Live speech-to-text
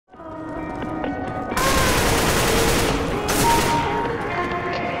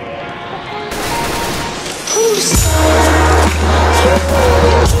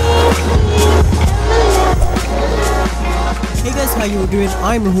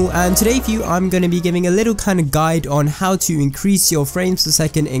I'm Rahul, and today for you I'm going to be giving a little kind of guide on how to increase your frames per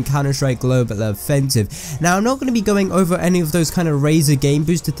second in Counter-Strike Global Offensive. Now I'm not going to be going over any of those kind of razor game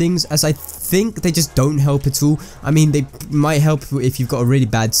booster things, as I think they just don't help at all. I mean, they might help if you've got a really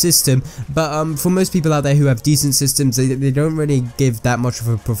bad system, but for most people out there who have decent systems, they don't really give that much of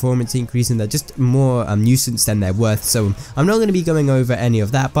a performance increase, and they're just more nuisance than they're worth. So I'm not going to be going over any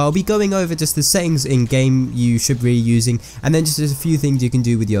of that, but I'll be going over just the settings in game you should be using, and then just a few things you can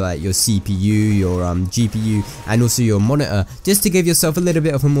do with your CPU, your GPU, and also your monitor, just to give yourself a little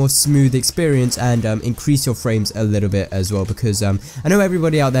bit of a more smooth experience and increase your frames a little bit as well, because I know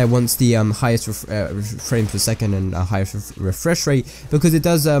everybody out there wants the highest frames per second and highest refresh rate, because it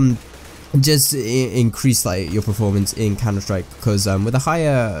does just increase your performance in Counter-Strike, because with a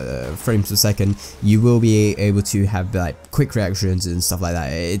higher frames per second you will be able to have quick reactions and stuff like that.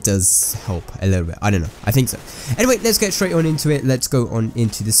 It does help a little bit. I don't know, I think so. Anyway, let's get straight on into it. Let's go on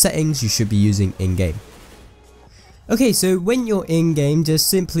into the settings you should be using in game. Okay, so when you're in game, just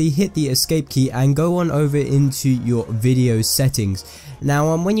simply hit the escape key and go on over into your video settings.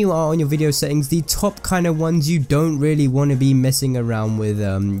 Now when you are on your video settings, the top kind of ones you don't really want to be messing around with.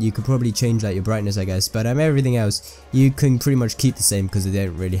 You could probably change your brightness, I guess, but everything else you can pretty much keep the same, because they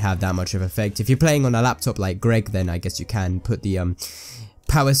don't really have that much of effect. If you're playing on a laptop like Greg, then I guess you can put the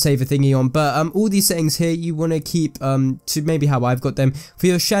power saver thingy on, but all these settings here you want to keep to maybe how I've got them. For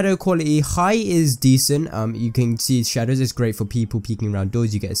your shadow quality, high is decent. You can see shadows. It's great for people peeking around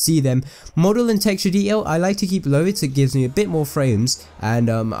doors, you get to see them. Model and texture detail I like to keep low, it gives me a bit more frames, and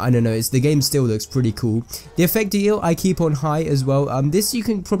I don't know, the game still looks pretty cool. The effect detail I keep on high as well. This you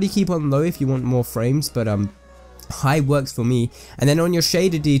can probably keep on low if you want more frames, but high works for me. And then on your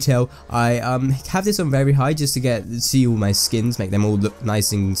shader detail, I have this on very high just to see all my skins, make them all look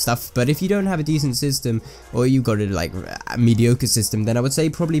nice and stuff. But if you don't have a decent system, or you've got a mediocre system, then I would say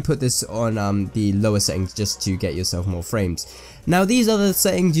probably put this on the lower settings just to get yourself more frames. Now these other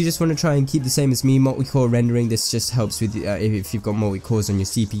settings you just want to try and keep the same as me. Multi-core rendering, this just helps with if you've got multi-cores on your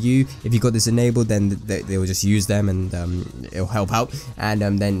CPU. If you've got this enabled, then they will just use them, and it'll help out. And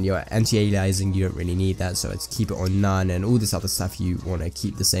then your anti-aliasing, you don't really need that, so let's keep it on none, and all this other stuff you want to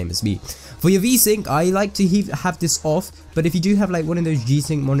keep the same as me. For your VSync, I like to have this off, but if you do have one of those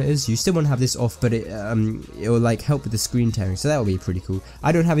G-Sync monitors, you still want to have this off, but it'll help with the screen tearing, so that will be pretty cool.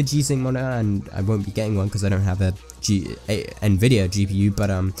 I don't have a G-Sync monitor, and I won't be getting one because I don't have a NVIDIA GPU,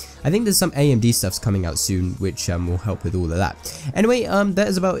 but I think there's some AMD stuffs coming out soon, which will help with all of that. Anyway, that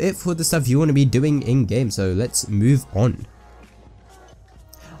is about it for the stuff you want to be doing in game, so let's move on.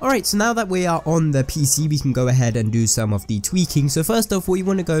 Alright, so now that we are on the PC, we can go ahead and do some of the tweaking. So first off, what you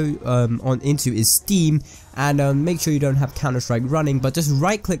want to go on into is Steam, and make sure you don't have Counter-Strike running, but just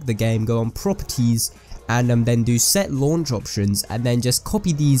right click the game, go on Properties, and then do set launch options, and then just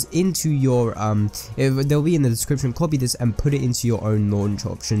copy these into your they'll be in the description. Copy this and put it into your own launch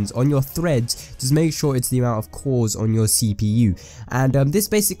options on your threads. Just make sure it's the amount of cores on your CPU, and this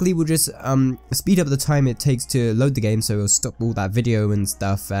basically will just speed up the time it takes to load the game, so it'll stop all that video and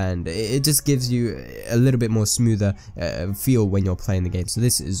stuff, and it just gives you a little bit more smoother feel when you're playing the game. So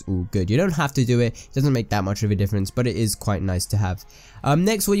this is all good. You don't have to do it, it doesn't make that much of a difference, but it is quite nice to have.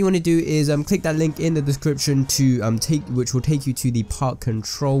 Next, what you want to do is click that link in the description to which will take you to the part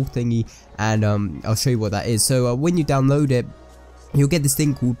control thingy, and I'll show you what that is. So when you download it, you'll get this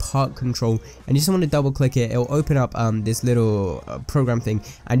thing called part control, and you just want to double click it. It'll open up this little program thing,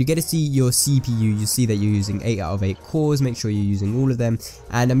 and you get to see your CPU. You see that you're using 8 out of 8 cores. Make sure you're using all of them,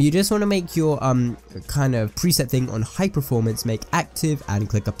 and you just want to make your kind of preset thing on high performance, make active, and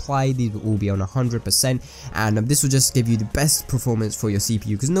click apply. These will all be on 100%, and this will just give you the best performance for your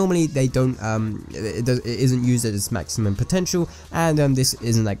CPU, because normally they don't it isn't used at its maximum potential, and this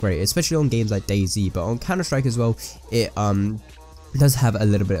isn't that great, especially on games like DayZ. But on Counter-Strike as well, it does have a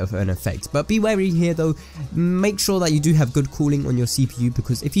little bit of an effect. But be wary here though, make sure that you do have good cooling on your CPU,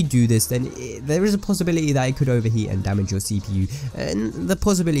 because if you do this, then there is a possibility that it could overheat and damage your CPU, and the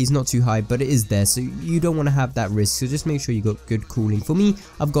possibility is not too high, but it is there, so you don't want to have that risk. So just make sure you got good cooling. For me,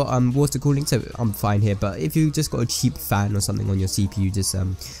 I've got water cooling, so I'm fine here, but if you just got a cheap fan or something on your CPU, just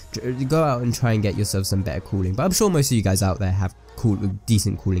go out and try and get yourself some better cooling. But I'm sure most of you guys out there have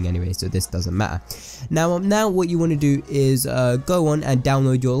decent cooling anyway, so this doesn't matter. Now what you want to do is go on and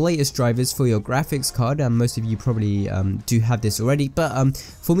download your latest drivers for your graphics card. Most of you probably do have this already, but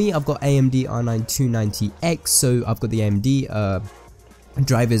for me, I've got AMD R9 290X, so I've got the AMD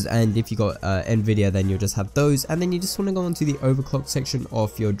drivers, and if you got NVIDIA, then you'll just have those. And then you just want to go onto the overclock section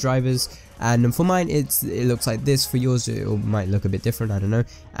of your drivers, and for mine it looks like this. For yours it might look a bit different, I don't know.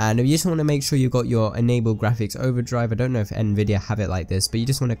 And you just want to make sure you've got your enable graphics overdrive. I don't know if Nvidia have it like this, but you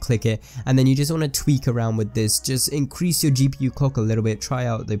just want to click it, and then you just want to tweak around with this. Just increase your GPU clock a little bit, try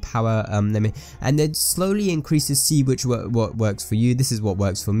out the power limit, and then slowly increase to see what works for you. This is what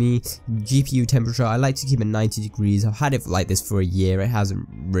works for me. GPU temperature, I like to keep it 90 degrees. I've had it like this for a year. It hasn't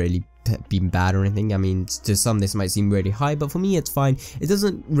really been bad or anything. I mean, to some this might seem really high, but for me it's fine. It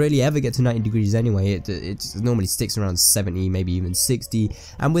doesn't really ever get to 90 degrees anyway. It normally sticks around 70, maybe even 60,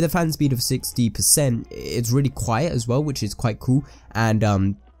 and with a fan speed of 60%, it's really quiet as well, which is quite cool.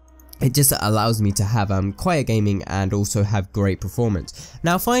 And it just allows me to have quiet gaming and also have great performance.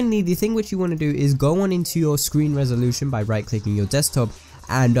 Now finally, the thing which you want to do is go on into your screen resolution by right clicking your desktop,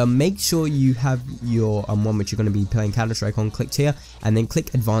 and make sure you have your one which you're going to be playing Counter-Strike on clicked here, and then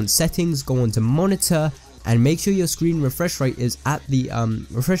click advanced settings, go on to monitor, and make sure your screen refresh rate is at the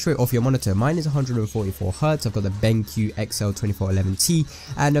refresh rate of your monitor. Mine is 144 Hz. I've got the BenQ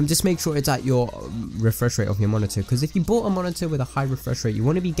XL2411T, and just make sure it's at your refresh rate of your monitor, because if you bought a monitor with a high refresh rate, you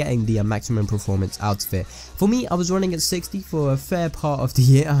want to be getting the maximum performance out of it. For me, I was running at 60 for a fair part of the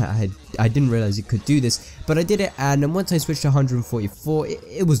year. I didn't realize you could do this, but I did it, and then once I switched to 144,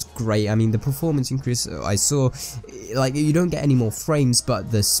 it was great. I mean, the performance increase I saw, like, you don't get any more frames, but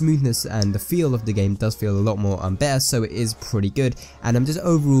the smoothness and the feel of the game does feel a lot more better, so it is pretty good. And I'm just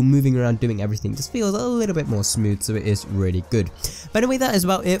overall moving around, doing everything just feels a little bit more smooth, so it is really good. But anyway, that is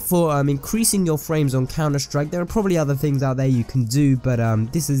about it for increasing your frames on Counter-Strike. There are probably other things out there you can do, but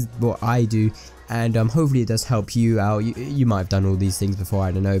this is what I do, and hopefully it does help you out. You might have done all these things before,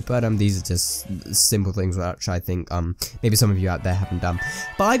 I don't know, but these are just simple things which I think maybe some of you out there haven't done.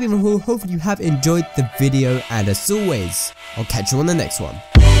 But I've been Rahul, hopefully you have enjoyed the video, and as always, I'll catch you on the next one.